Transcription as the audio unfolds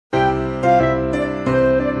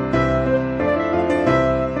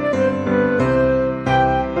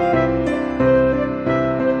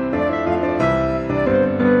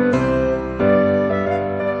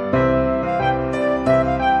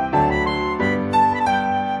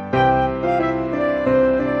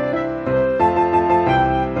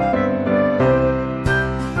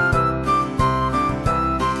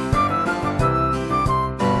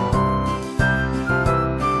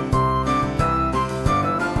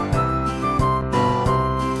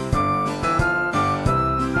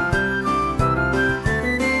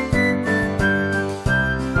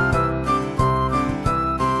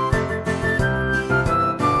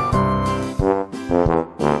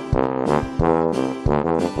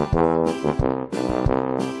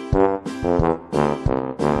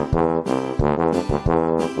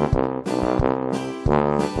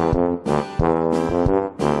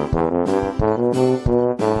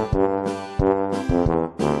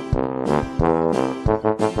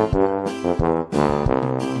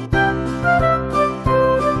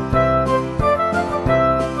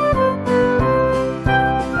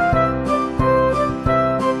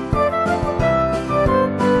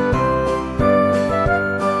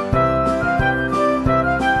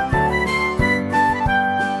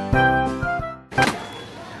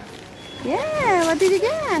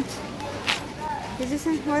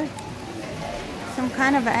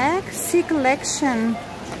kind of egg? Sea collection.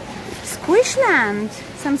 Squishland.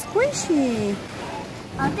 Some squishy.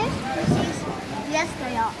 Are they squishies? Yes,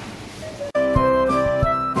 they are.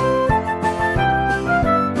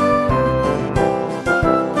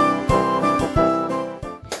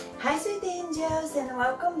 Hi sweet angels, and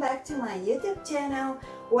welcome back to my YouTube channel.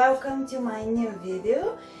 Welcome to my new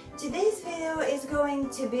video. Today's video is going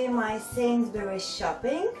to be my Sainsbury's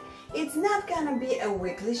shopping. It's not gonna be a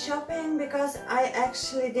weekly shopping because I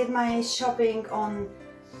actually did my shopping on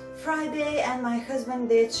Friday and my husband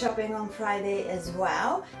did shopping on Friday as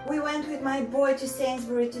well. We went with my boy to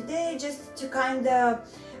Sainsbury today just to kind of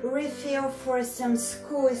refill for some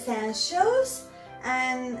school essentials.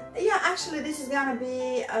 And yeah, actually this is gonna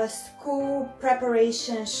be a school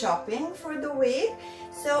preparation shopping for the week,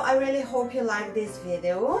 so I really hope you like this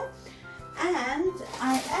video. And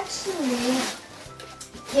I actually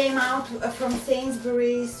came out from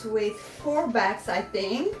Sainsbury's with 4 bags, I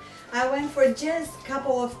think. I went for just a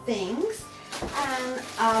couple of things,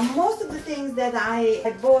 and most of the things that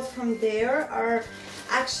I bought from there are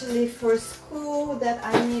actually for school, that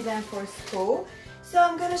I need them for school. So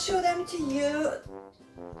I'm gonna show them to you,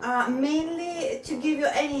 mainly to give you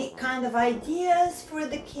any kind of ideas for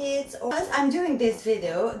the kids. I'm doing this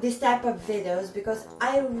type of videos because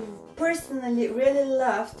I personally really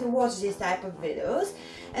love to watch this type of videos.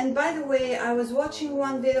 And by the way, I was watching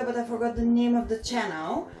one video but I forgot the name of the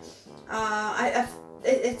channel.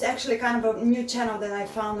 It's actually kind of a new channel that I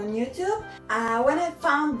found on YouTube. When I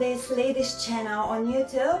found this lady's channel on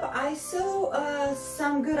YouTube, I saw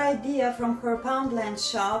some good idea from her Poundland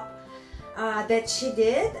shop that she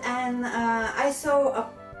did, and I saw a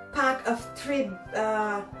pack of 3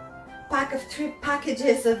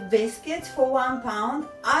 packages of biscuits for £1.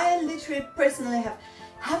 I literally personally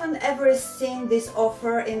haven't ever seen this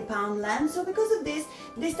offer in Poundland, so because of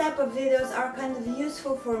this type of videos are kind of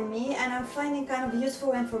useful for me, and I'm finding kind of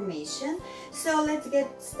useful information. So let's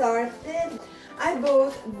get started. I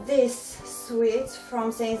bought these sweets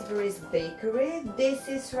from Sainsbury's bakery. This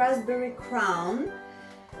is raspberry crown,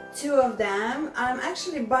 2 of them. I'm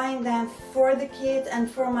actually buying them for the kids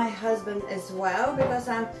and for my husband as well, because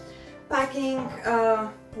I'm packing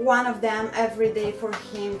one of them every day for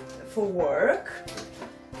him for work.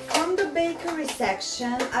 From the bakery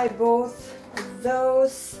section, I bought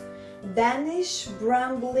those Danish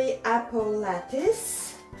Brambly apple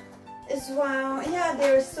lattice as well. Yeah,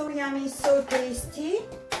 they're so yummy, so tasty.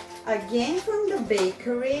 Again, from the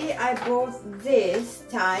bakery, I bought this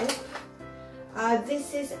type.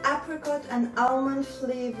 This is apricot and almond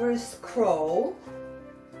flavor scroll.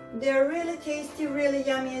 They're really tasty, really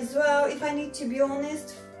yummy as well. If I need to be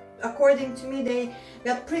honest, according to me, they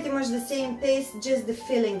got pretty much the same taste, just the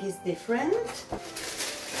filling is different.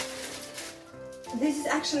 This is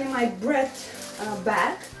actually my bread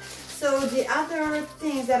bag. So the other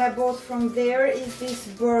thing that I bought from there is these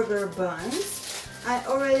burger buns. I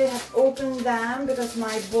already have opened them because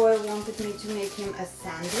my boy wanted me to make him a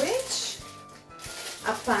sandwich.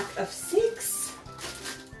 A pack of 6.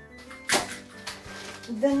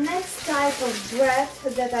 The next type of bread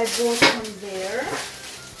that I bought from there,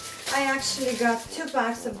 I actually got 2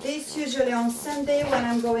 packs of this, usually on Sunday when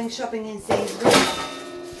I'm going shopping in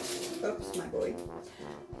Sainsbury's. Oops, my boy.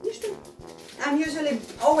 I'm usually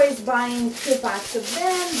always buying 2 packs of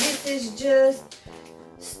them. This is just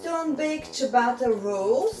stone-baked ciabatta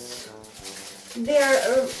rolls.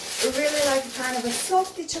 They're really like kind of a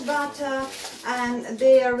softy ciabatta, and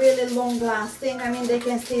they are really long-lasting. I mean, they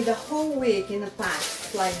can stay the whole week in a pack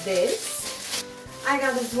like this. I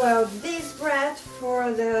got as well this bread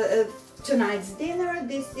for the tonight's dinner.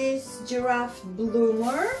 This is giraffe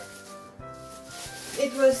bloomer.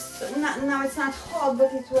 It was now it's not hot,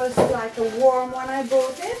 but it was like a warm when I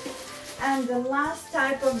bought it. And the last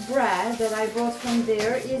type of bread that I bought from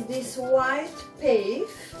there is this white pave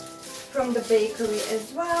from the bakery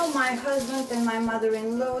as well. My husband and my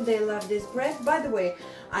mother-in-law, they love this bread. By the way,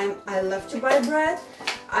 I love to buy bread.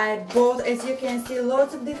 I bought, as you can see,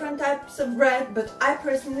 lots of different types of bread, but I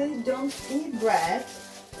personally don't eat bread,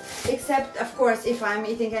 except of course if I'm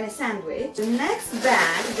eating any sandwich. The next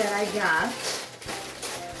bag that I got,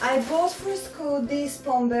 I bought for school these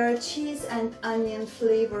Pombear cheese and onion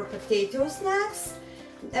flavor potato snacks.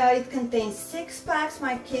 It contains 6 packs.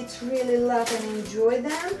 My kids really love and enjoy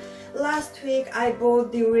them. Last week I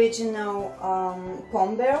bought the original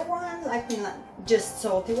Pombear one, like just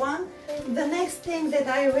salty one. The next thing that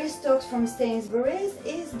I restocked from Sainsbury's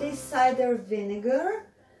is this cider vinegar.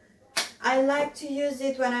 I like to use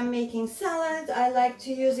it when I'm making salad. I like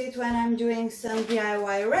to use it when I'm doing some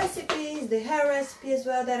DIY recipes, the hair recipe as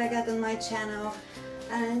well that I got on my channel.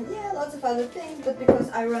 and yeah, lots of other things, but because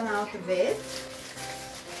I ran out of it.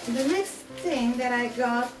 The next thing that I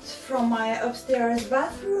got from my upstairs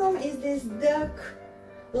bathroom is this duck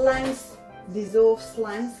dissolve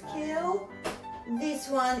slime scale. This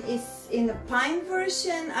one is in a pine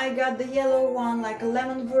version. I got the yellow one, like a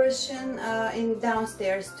lemon version, in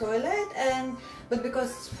downstairs toilet, but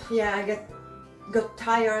because yeah, I got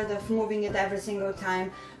tired of moving it every single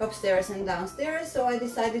time upstairs and downstairs, so I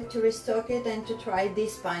decided to restock it and to try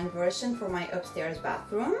this pine version for my upstairs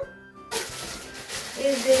bathroom.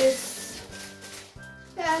 Is this,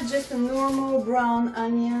 yeah, just a normal brown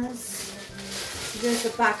onions, just a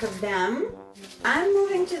pack of them. I'm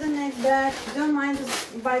moving to the next bag. Don't mind,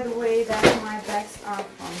 by the way, that my bags are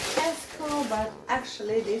from Tesco, but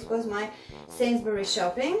actually this was my Sainsbury's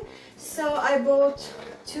shopping. So I bought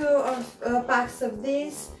two packs of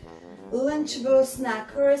these Lunchable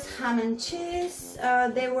Snackers ham and cheese.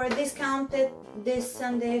 They were discounted this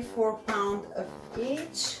Sunday for £1 of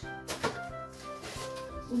each.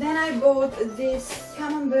 Then I bought this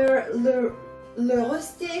Camembert Le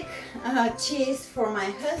Rustic cheese for my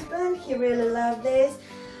husband. He really loved this,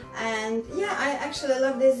 and yeah, I actually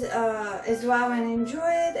love this as well and enjoy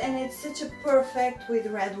it, and it's such a perfect with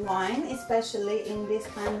red wine, especially in this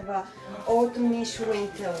kind of autumnish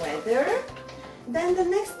winter weather. Then the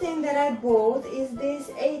next thing that I bought is this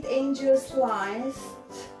 8 angel sliced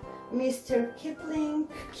Mr. Kipling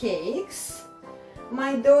cakes.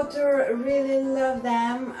 My daughter really loved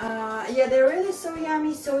them. Yeah, they're really so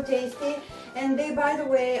yummy, so tasty, and they, by the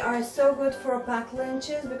way, are so good for packed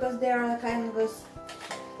lunches because they are kind of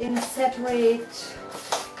in separate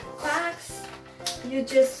packs. You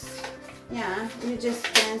just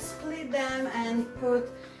can split them and put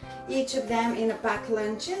each of them in a packed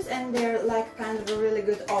lunches, and they're like kind of a really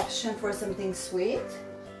good option for something sweet.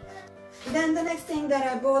 Then the next thing that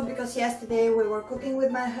I bought, because yesterday we were cooking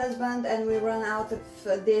with my husband and we ran out of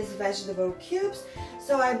these vegetable cubes,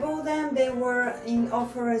 so I bought them. They were in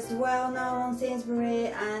offer as well now on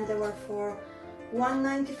Sainsbury's, and they were for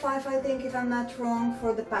 $1.95, I think, if I'm not wrong,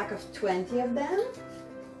 for the pack of 20 of them.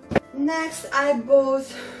 Next I bought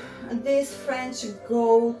this French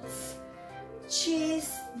goat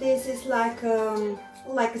cheese. This is like a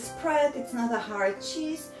spread, it's not a hard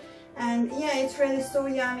cheese. And yeah, it's really so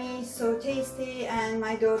yummy, so tasty, and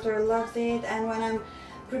my daughter loves it. And when I'm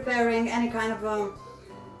preparing any kind of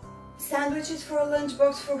sandwiches for a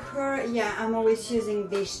lunchbox for her, yeah, I'm always using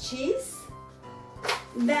this cheese.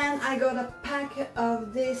 Then I got a pack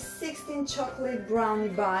of these 16 chocolate brownie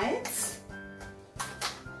bites.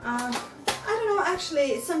 I don't know,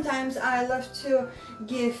 actually, sometimes I love to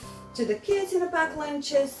give to the kids in the packed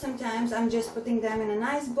lunches. Sometimes I'm just putting them in a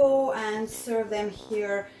nice bowl and serve them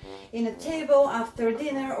here in a table after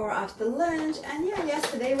dinner or after lunch. And yeah,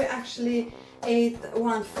 yesterday we actually ate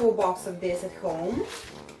one full box of this at home.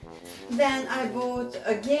 Then I bought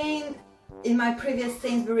again in my previous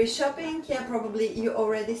Sainsbury's shopping, yeah, probably you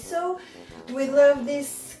already saw, we love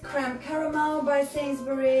this creme caramel by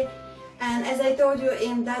Sainsbury, and as I told you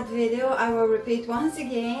in that video, I will repeat once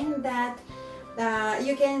again that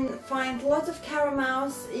you can find lots of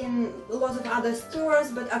caramels in lots of other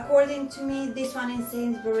stores, but according to me, this one in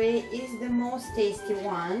Sainsbury is the most tasty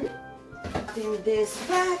one. In this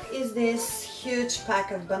bag is this huge pack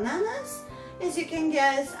of bananas. As you can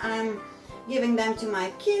guess, I'm giving them to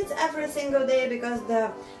my kids every single day because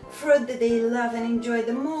the fruit that they love and enjoy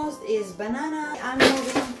the most is banana. I'm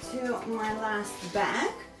moving to my last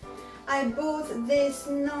bag. I bought this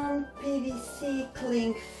non-PVC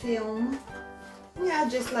cling film. Yeah,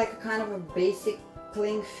 just like a kind of a basic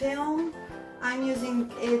cling film. I'm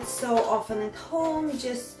using it so often at home,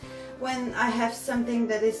 just when I have something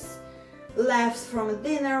that is left from a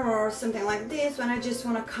dinner or something like this, when I just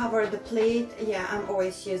want to cover the plate. Yeah, I'm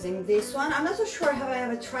always using this one. I'm not so sure have I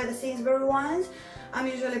ever tried the Sainsbury ones. I'm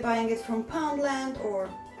usually buying it from Poundland, or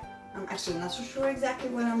I'm actually not so sure exactly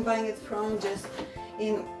where I'm buying it from, just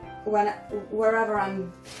in wherever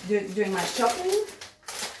I'm doing my shopping.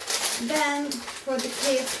 Then for the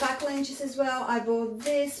kids pack lunches as well, I bought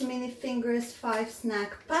this Mini Fingers 5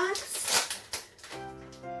 snack packs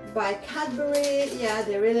by Cadbury. Yeah,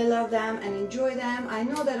 they really love them and enjoy them. I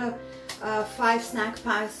know that 5 snack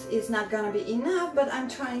packs is not gonna be enough, but I'm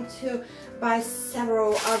trying to buy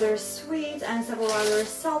several other sweets and several other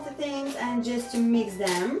salty things and just to mix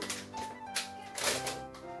them.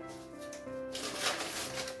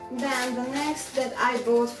 Then the next that I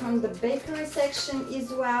bought from the bakery section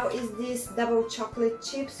as well is this double chocolate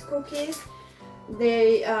chips cookies.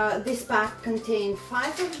 They this pack contained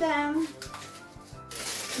 5 of them.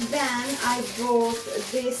 Then I bought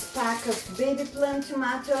this pack of baby plum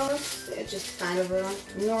tomatoes. They're just kind of a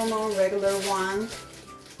normal, regular one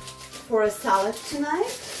for a salad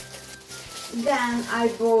tonight. Then I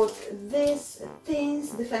bought these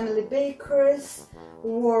things, the Family Bakers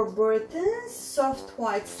Warburton's soft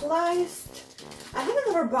white sliced. I haven't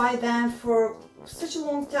ever buy them for such a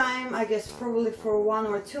long time, I guess probably for 1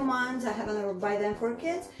 or 2 months. I haven't ever buy them for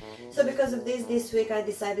kids. So because of this week I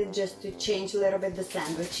decided just to change a little bit the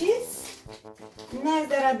sandwiches. Next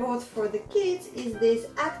that I bought for the kids is this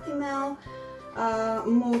Actimel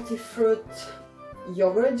multi-fruit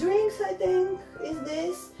yogurt drinks, I think is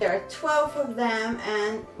this. There are 12 of them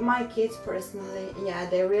and my kids personally, yeah,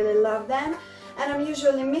 they really love them. And I'm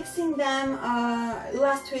usually mixing them.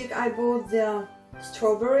 Last week I bought the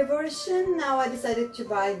strawberry version. Now I decided to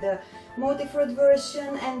buy the multi-fruit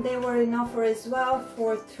version and they were in offer as well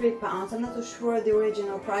for £3. I'm not so sure the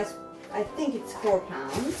original price. I think it's £4.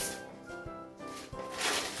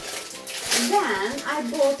 Then I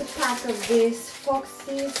bought a pack of these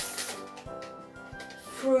Foxy's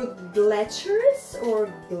fruit glazers or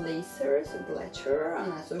glazers or glazer, I'm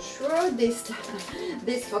not so sure.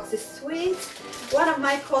 This Foxy sweets. One of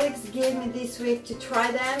my colleagues gave me this week to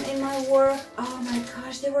try them in my work. Oh my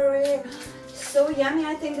gosh, they were really so yummy.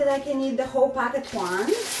 I think that I can eat the whole pack at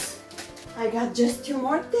once. I got just 2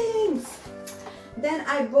 more things. Then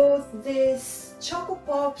I bought this Choco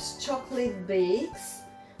Pops chocolate bakes.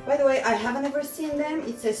 By the way, I haven't ever seen them.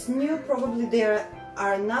 It says new, probably they're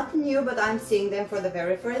are not new, but I'm seeing them for the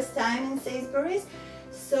very first time in Sainsbury's.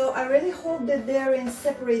 So I really hope that they're in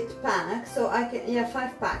separate packs, so I can, yeah,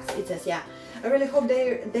 5 packs it says, yeah. I really hope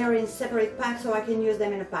they're in separate packs so I can use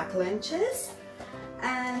them in a pack lunches.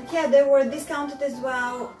 And yeah, they were discounted as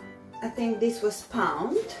well. I think this was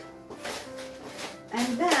 £1.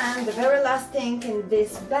 And then the very last thing in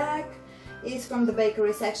this bag is from the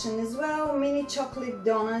bakery section as well. Mini chocolate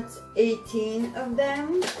donuts, 18 of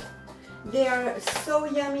them. They are so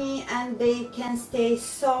yummy and they can stay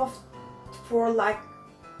soft for like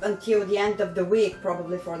until the end of the week,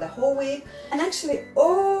 probably for the whole week. And actually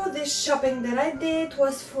all this shopping that I did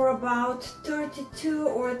was for about 32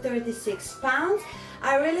 or 36 pounds.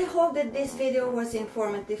 I really hope that this video was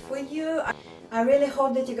informative for you. I really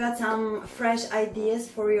hope that you got some fresh ideas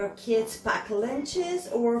for your kids' pack lunches,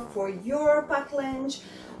 or for your pack lunch,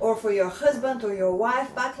 or for your husband or your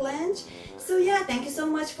wife pack lunch. So yeah, thank you so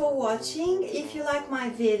much for watching. If you like my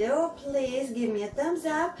video, please give me a thumbs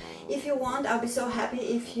up. If you want, I'll be so happy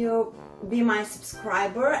if you be my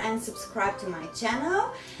subscriber and subscribe to my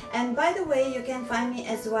channel. And by the way, you can find me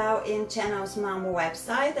as well in Channelmum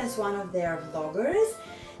website as one of their vloggers.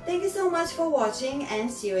 Thank you so much for watching and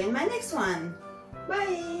see you in my next one.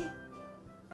 Bye!